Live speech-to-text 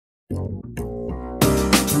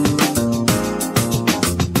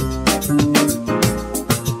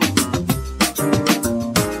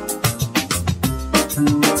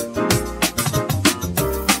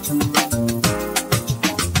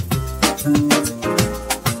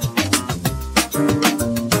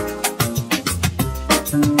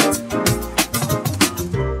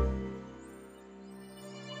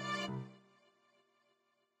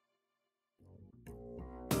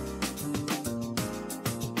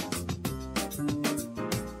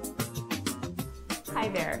Hi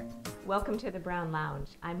there, welcome to the Brown Lounge.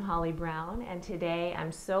 I'm Holly Brown, and today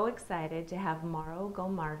I'm so excited to have Mauro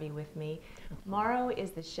Golmarvi with me. Mauro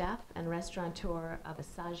is the chef and restaurateur of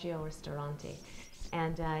Assaggio Ristorante,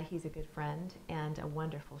 and he's a good friend and a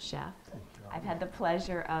wonderful chef. I've had the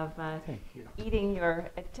pleasure of eating your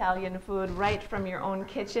Italian food right from your own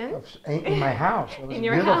kitchen. In my house. It was in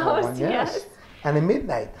your beautiful house, one, yes. And at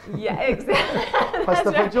midnight. Yeah, exactly.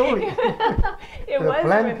 Pasta fagioli. It was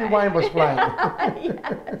plenty wine was flying.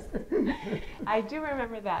 Yes, I do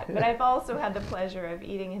remember that. But I've also had the pleasure of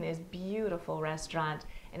eating in his beautiful restaurant.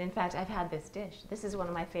 And in fact, I've had this dish. This is one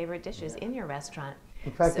of my favorite dishes in your restaurant.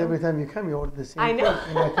 In fact, every time you come, you order the same I know.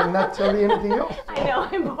 thing, and I cannot tell you anything else. I know,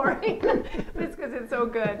 I'm boring. But it's because it's so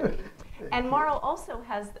good. And Mauro also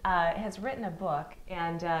has written a book,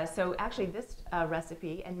 and so actually this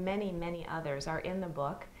recipe and many, many others are in the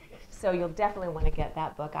book. So you'll definitely want to get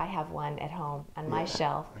that book. I have one at home on my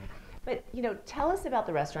shelf. But you know, tell us about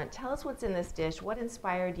the restaurant. Tell us what's in this dish. What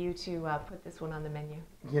inspired you to put this one on the menu?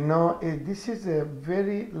 You know, this is a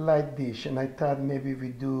very light dish, and I thought maybe we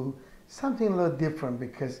do something a little different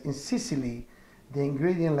because in Sicily, the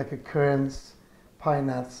ingredient like a currants, pine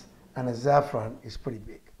nuts, and a saffron is pretty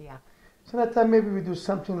big. Yeah. So I thought maybe we do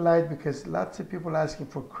something light because lots of people are asking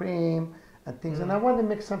for cream and things, and I want to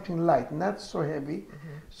make something light, not so heavy.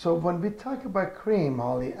 So when we talk about cream,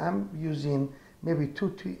 Holly, I'm using maybe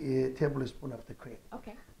 2 tablespoons of the cream.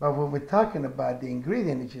 Okay. But when we're talking about the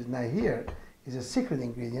ingredient, which is not here, is a secret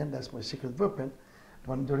ingredient. That's my secret weapon.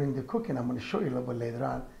 When during the cooking, I'm going to show you a little bit later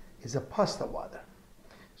on, is a pasta water.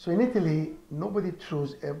 So in Italy, nobody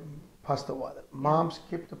throws pasta water. Moms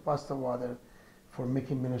keep the pasta water for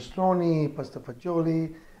making minestrone, pasta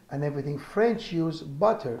fagioli, and everything. French use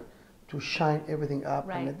butter to shine everything up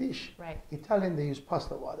in a dish. Right. Italian, they use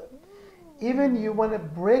pasta water. Even you want to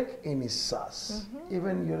break any sauce,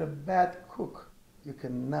 even you're a bad cook, you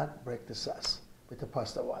cannot break the sauce with the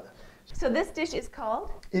pasta water. So this dish is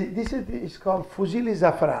called? This is called Fusilli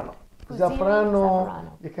Zafferano. Fusilli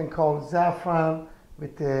Zafferano, you can call saffron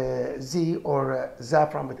with a Z or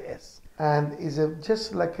saffron with S. And it's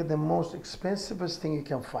just like the most expensivest thing you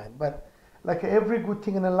can find. But like every good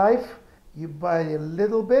thing in life, you buy a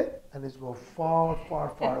little bit and it goes far, far,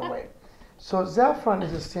 far away. So saffron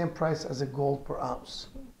is the same price as a gold per ounce.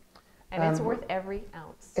 And it's worth every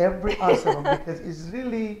ounce. Every ounce of them, because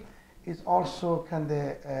it's also kind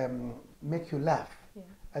of make you laugh. Yeah.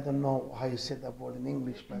 I don't know how you say that word in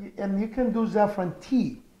English, but and you can do saffron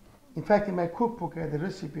tea. In fact, in my cookbook, I had the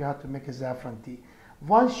recipe how to make a saffron tea.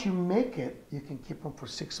 Once you make it, you can keep them for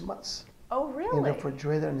 6 months. Oh, really? In the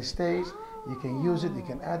refrigerator, and it stays. You can use it, you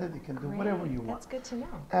can add it, you can do whatever you want. That's good to know.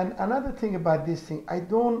 And another thing about this thing, I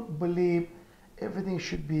don't believe everything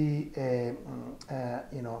should be,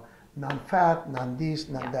 you know, non-fat, non-this,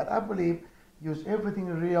 non-that. I believe use everything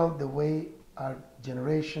real the way our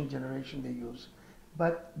generation they use.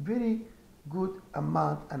 But very good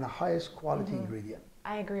amount and the highest quality ingredient.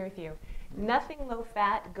 I agree with you. Nothing low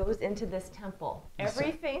fat goes into this temple.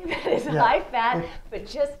 Everything that is high fat, but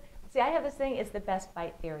just, see, I have this thing, it's the best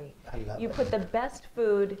bite theory. I love you it. put the best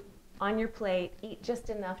food on your plate, eat just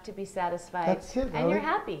enough to be satisfied. That's it, and you're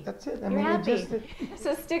happy. That's it. You're happy.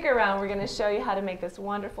 So stick around, we're going to show you how to make this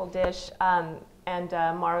wonderful dish, and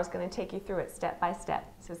Mauro's going to take you through it step by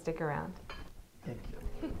step. So stick around. Thank you.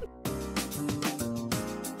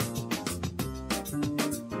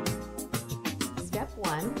 Step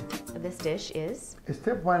one of this dish is?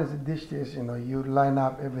 Step one is a dish is, you know, you line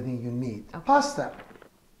up everything you need. Okay. Pasta.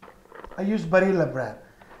 I use Barilla brand.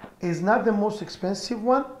 It's not the most expensive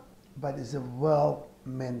one, but it's a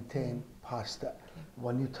well-maintained pasta. Okay.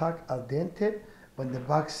 When you talk al dente, when the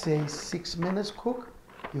box says 6 minutes cook,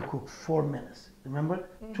 you cook 4 minutes. Remember?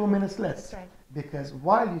 2 minutes less. That's right. Because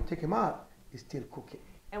while you take them out, it's still cooking.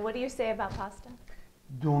 And what do you say about pasta?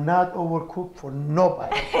 Do not overcook for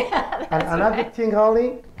nobody. And another thing,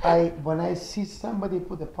 Holly, when I see somebody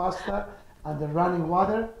put the pasta on the running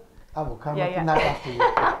water, I will come knock after you.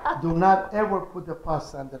 Do not ever put the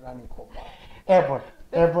pasta on the running cold water. Ever.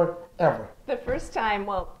 ever, ever. The first time,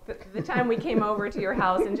 well, the time we came over to your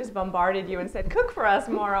house and just bombarded you and said, cook for us,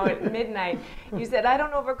 Mauro, at midnight, you said, I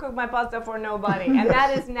don't overcook my pasta for nobody. And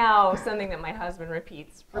that is now something that my husband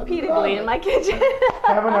repeats repeatedly in my kitchen.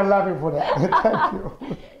 Kevin, I love you for that. Thank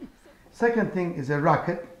you. Second thing is a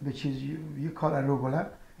rocket, which is you call arugula.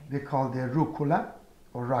 We call the rucola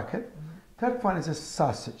or rocket. Third one is a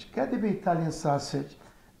sausage. Got to be Italian sausage.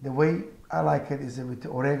 The way I like it is with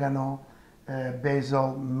oregano,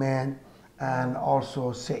 basil, mint, and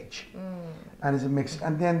also sage. And it's a mix.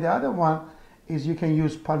 And then the other one is you can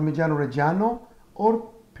use Parmigiano Reggiano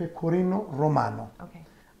or Pecorino Romano. Okay.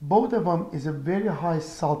 Both of them is a very high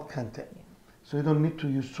salt content. Yeah. So you don't need to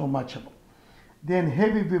use so much of them. Then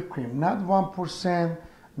heavy whipped cream, not 1%,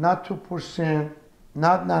 not 2%,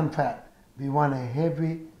 not non-fat. We want a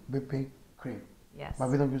heavy whipping cream. Yes. But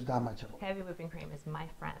we don't use that much of it. Heavy whipping cream is my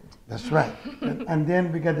friend. That's right. and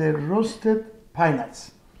then we got the roasted pine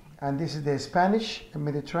nuts. And this is the Spanish and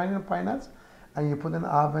Mediterranean pine nuts. And you put in the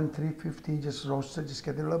oven, 350, just roast it, just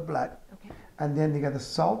get a little black. Okay. And then you got the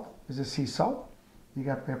salt, is a sea salt. You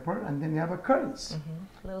got pepper, and then you have a currants.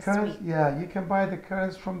 A little Currants, sweet. yeah, you can buy the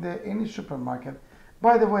currants from any supermarket.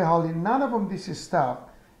 By the way, Holly, none of them this is stuff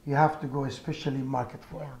you have to go especially market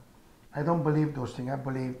for. Yeah. I don't believe those things. I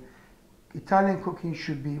believe Italian cooking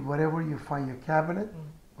should be wherever you find your cabinet,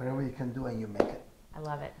 whatever you can do and you make it. I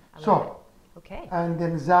love it. I love So, it. Okay. and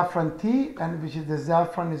then saffron tea, and which is the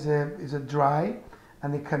saffron is a dry,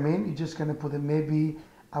 and they come in. You're just gonna put maybe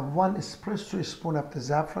a 1 espresso spoon of the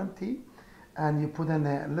saffron tea, and you put in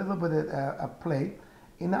a little bit of a plate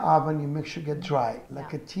in the oven. You make sure you get dry,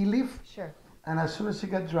 like a tea leaf. Sure. And as soon as you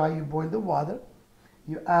get dry, you boil the water.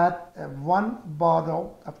 You add 1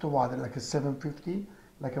 bottle of the water, like a 750,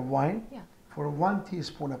 like a wine, for 1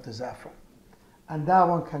 teaspoon of the saffron. And that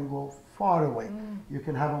one can go far away. You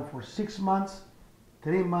can have them for 6 months,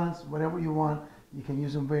 3 months, whatever you want. You can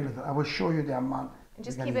use them very little. I will show you the amount. And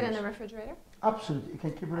just keep it in the refrigerator? Absolutely. You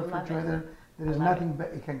can keep it in the love it. refrigerator. There is nothing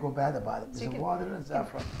it can go bad about it. So It's water and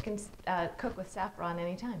saffron. You can cook with saffron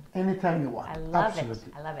anytime. Anytime you want. I love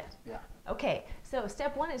Absolutely. it. I love it. Yeah. Okay, so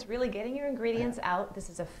step 1 is really getting your ingredients out. This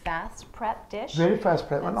is a fast prep dish. Very fast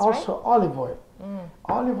prep. And That's also olive oil.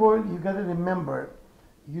 Olive oil, you got to remember,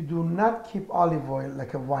 you do not keep olive oil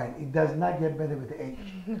like a wine. It does not get better with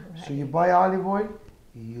age. So you buy olive oil,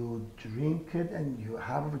 you drink it, and you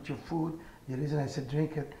have it with your food. The reason I said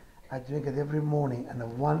drink it, I drink it every morning, and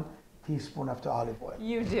 1 teaspoon of the olive oil.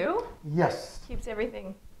 You do? Yes. Keeps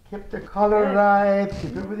everything. Keep the color right,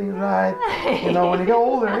 keep everything right. You know, when you get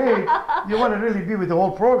older, hey, you want to really be with the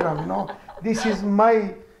whole program, you know. This is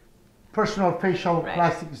my personal facial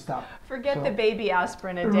plastic stuff. Forget the baby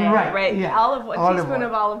aspirin a day, right? Yeah. Teaspoon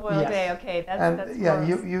of olive oil a day, okay, that's yeah,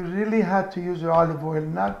 you really have to use your olive oil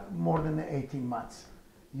not more than 18 months.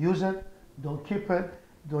 Use it, don't keep it,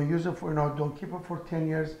 don't use it for, don't keep it for 10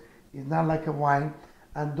 years. It's not like a wine.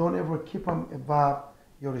 And don't ever keep them above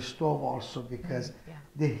your stove also, because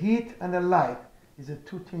the heat and the light is the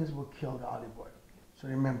 2 things will kill the olive oil. So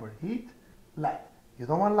remember, heat, light. You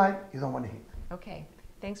don't want light, you don't want heat. Okay,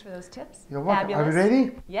 thanks for those tips. You're welcome. Fabulous. Are we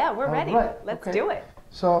ready? Yeah, we're ready. Right. Let's do it.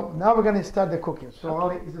 So now we're going to start the cooking. So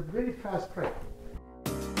Holly, it's a very fast prep.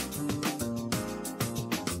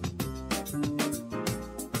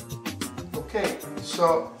 Okay,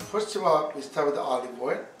 so first of all, we start with the olive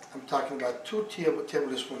oil. I'm talking about 2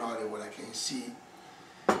 tablespoons olive oil, I can see.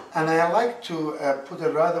 And I like to put it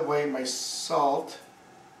right away my salt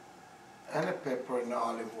and a pepper in the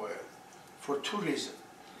olive oil for 2 reasons.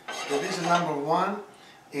 The reason number 1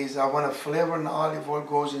 is I want to flavor in the olive oil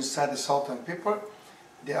goes inside the salt and pepper.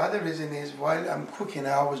 The other reason is while I'm cooking,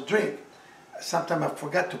 I always drink. Sometimes I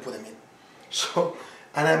forget to put them in. So,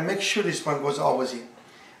 and I make sure this one goes always in.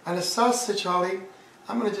 And the sausage, Holly,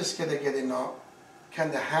 I'm going to just get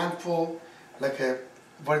kind of handful, like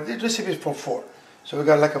but the recipe is for 4. So we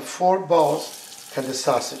got like a 4 balls, kind of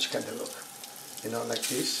sausage kind of look, like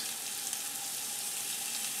this.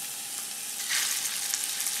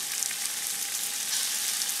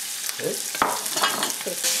 Okay.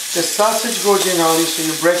 The sausage goes in, Holly, so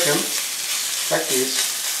you break them like this.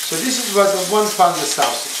 So this is what the 1 pound of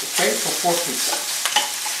sausage, okay, for 4 pieces.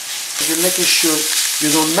 You're making sure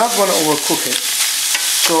you do not want to overcook it.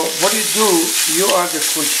 So what you do, you are the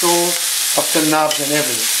control of the knobs and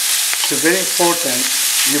everything. So very important,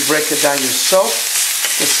 you break it down yourself,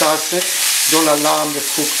 the sausage. Don't allow them to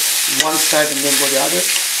cook one side and then go the other.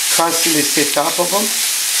 Constantly stay top of them.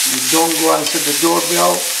 You don't go answer the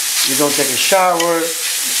doorbell. You don't take a shower.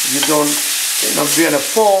 You don't be on a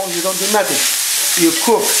phone. You don't do nothing. You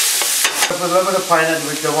cook. I put a little bit of pineapple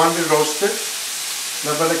with the one we roasted.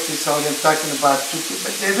 Never like this, how I'm talking about tutti.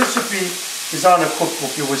 But the recipe is on a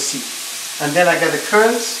cookbook, you will see. And then I got the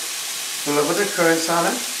currants. A little bit of currants on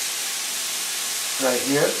it. Right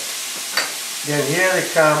here. Then here they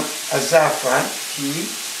come a saffron tea.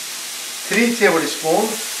 3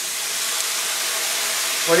 tablespoons.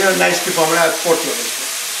 Well, you're nice people, I'm going to add 4 tablespoons.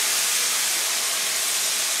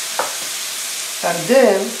 And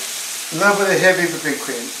then a little bit of heavy whipping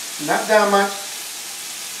cream. Not that much.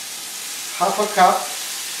 Half a cup.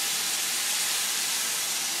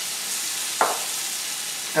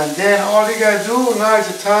 And then all you gotta do now is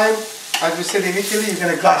the time, as we said in Italy, you're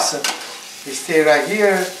gonna gossip. You stay right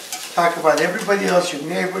here, talk about everybody else, your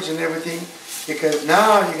neighbors and everything, because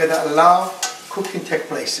now you're gonna allow cooking take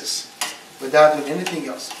places without doing anything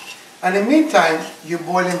else. And in the meantime, you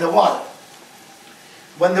boil in the water.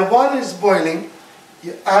 When the water is boiling,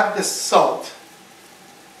 you add the salt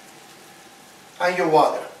and your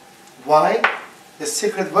water. Why? The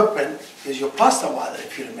secret weapon is your pasta water,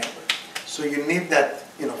 if you remember. So you need that,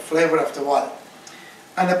 flavor of the water.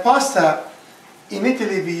 And the pasta, in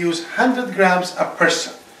Italy we use 100 grams a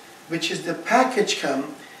person, which is the package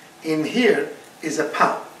come in here is a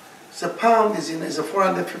pound. So a pound is a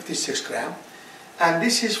 456 gram, and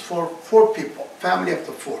this is for 4 people, family up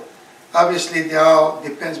to 4. Obviously, they all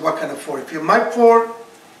depends what kind of 4. If you're my 4,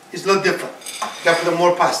 it's a little different. You got to put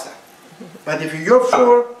more pasta. But if you're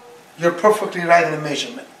 4, you're perfectly right in the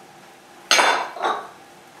measurement.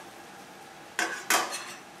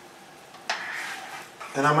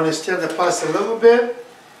 And I'm going to stir the pasta a little bit.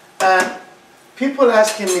 And people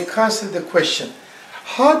asking me constantly the question,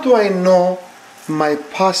 how do I know my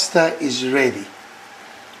pasta is ready?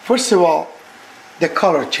 First of all, the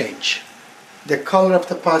color change. The color of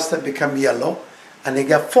the pasta become yellow and you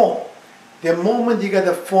get foam. The moment you get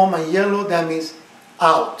the foam and yellow, that means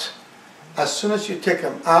out. As soon as you take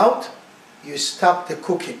them out, you stop the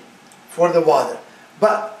cooking for the water.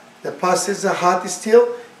 But the pasta is hot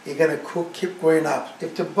still, you're gonna cook, keep going up.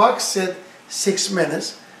 If the box said 6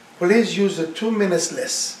 minutes, please use the 2 minutes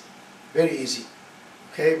less. Very easy.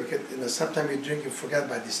 Okay, because sometimes you drink, you forget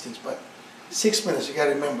about these things, but 6 minutes, you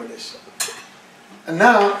gotta remember this. And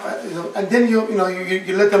now, and then you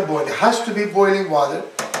let them boil. It has to be boiling water.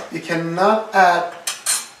 You cannot add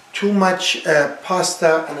too much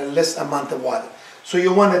pasta and a less amount of water. So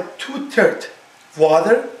you want a 2/3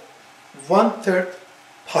 water, 1/3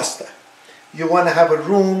 pasta. You want to have a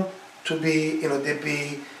room to be, they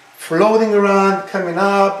be floating around, coming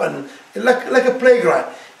up, and like a playground.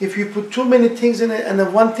 If you put too many things in it and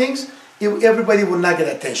then one things, everybody will not get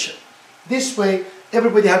attention. This way,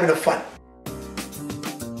 everybody having a fun.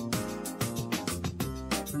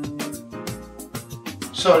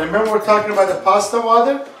 So remember we're talking about the pasta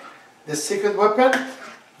water, the secret weapon?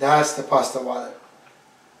 That's the pasta water.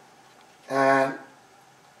 And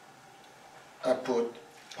I put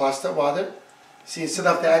pasta water. See, instead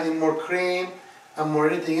of adding more cream and more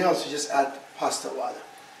anything else, you just add pasta water.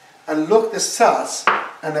 And look the sauce,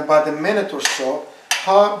 and about a minute or so,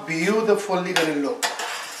 how beautifully gonna look.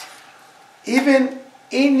 Even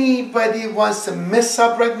anybody wants to mess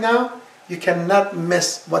up right now, you cannot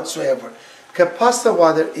mess whatsoever. Because pasta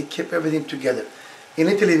water, it keeps everything together. In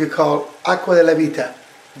Italy, we call acqua della vita,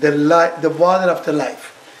 the water of the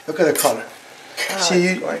life. Look at the color. Oh,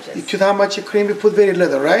 see, you took how much cream you put, very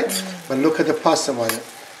little, right? But look at the pasta water,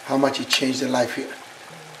 how much it changed the life here.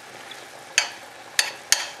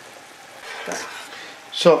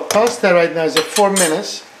 So pasta right now is at 4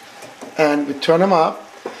 minutes, and we turn them up,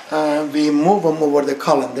 and we move them over the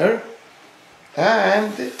colander,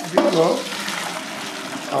 and we go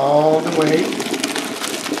all the way.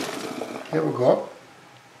 Here we go.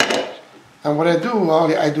 And what I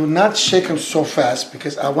do not shake them so fast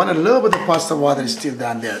because I want a little bit of pasta water still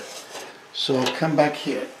down there. So come back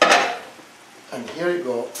here. And here you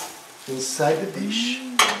go, inside the dish.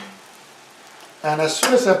 And as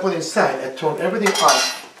soon as I put inside, I turn everything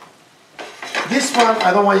off. This one,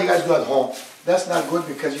 I don't want you guys to do at home. That's not good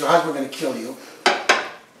because your husband's gonna kill you.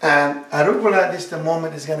 And arugula, this is the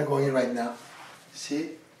moment is gonna go in right now.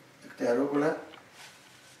 See, look the arugula.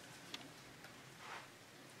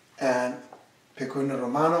 And pecorino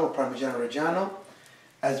romano or parmigiano reggiano.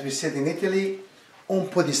 As we said in Italy, un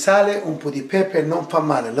po' di sale, un po' di pepe, non fa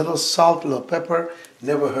male. A little salt, a little pepper,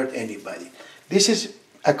 never hurt anybody. This is,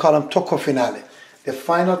 I call them tocco finale. The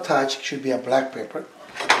final touch should be a black pepper.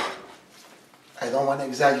 I don't want to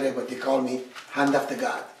exaggerate, but they call me hand of the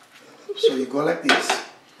God. So you go like this.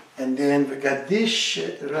 And then we got this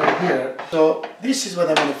shit right here. So this is what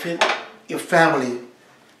I'm going to feed your family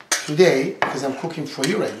today, because I'm cooking for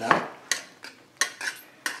you right now.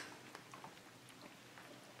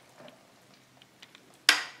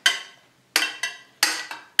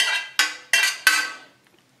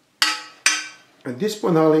 At this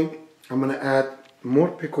point, Holly, I'm going to add more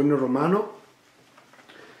pecorino romano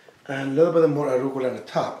and a little bit more arugula on the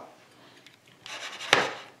top.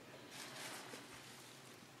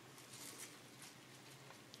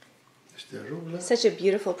 Just the arugula. Such a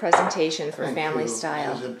beautiful presentation for Thank family you.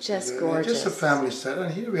 style. Just Just gorgeous. a family style.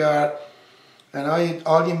 And here we are. And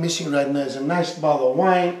all you're missing right now is a nice bottle of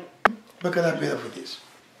wine. Look at that beautiful dish.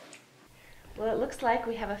 Well, it looks like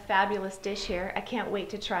we have a fabulous dish here. I can't wait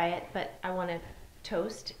to try it, but I want to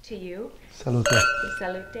toast to you. Salute.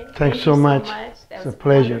 Salute. Thanks so much. That It's was a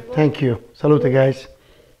pleasure. wonderful. Thank you. Salute, guys.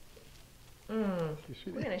 We're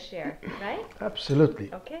going to share, right?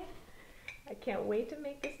 Absolutely. Okay. I can't wait to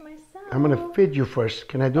make this myself. I'm going to feed you first.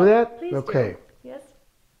 Can I do that? Please okay. do. Yes.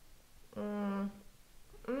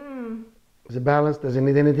 Is it balanced? Does it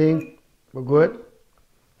need anything? We're good?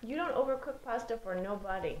 You don't overcook pasta for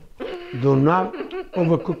nobody. Do not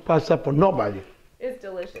overcook pasta for nobody. It's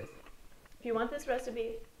delicious. If you want this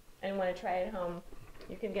recipe and want to try it at home,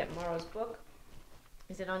 you can get Mauro's book.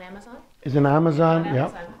 Is it on Amazon? It's on Amazon, On yeah.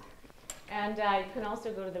 Amazon. And you can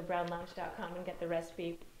also go to thebrownlounge.com and get the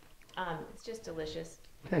recipe. It's just delicious.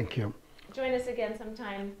 Thank you. Join us again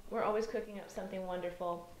sometime. We're always cooking up something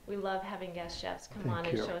wonderful. We love having guest chefs come on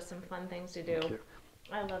and show us some fun things to do. Thank you.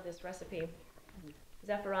 I love this recipe.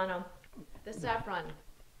 Zafferano, the saffron.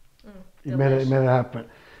 You made it happen.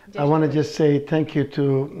 I want to just say thank you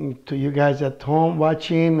to you guys at home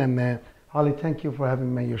watching, and Holly, thank you for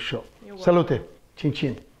having me on your show. You're welcome. Salute. Chin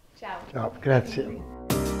chin. Ciao. Ciao. Grazie.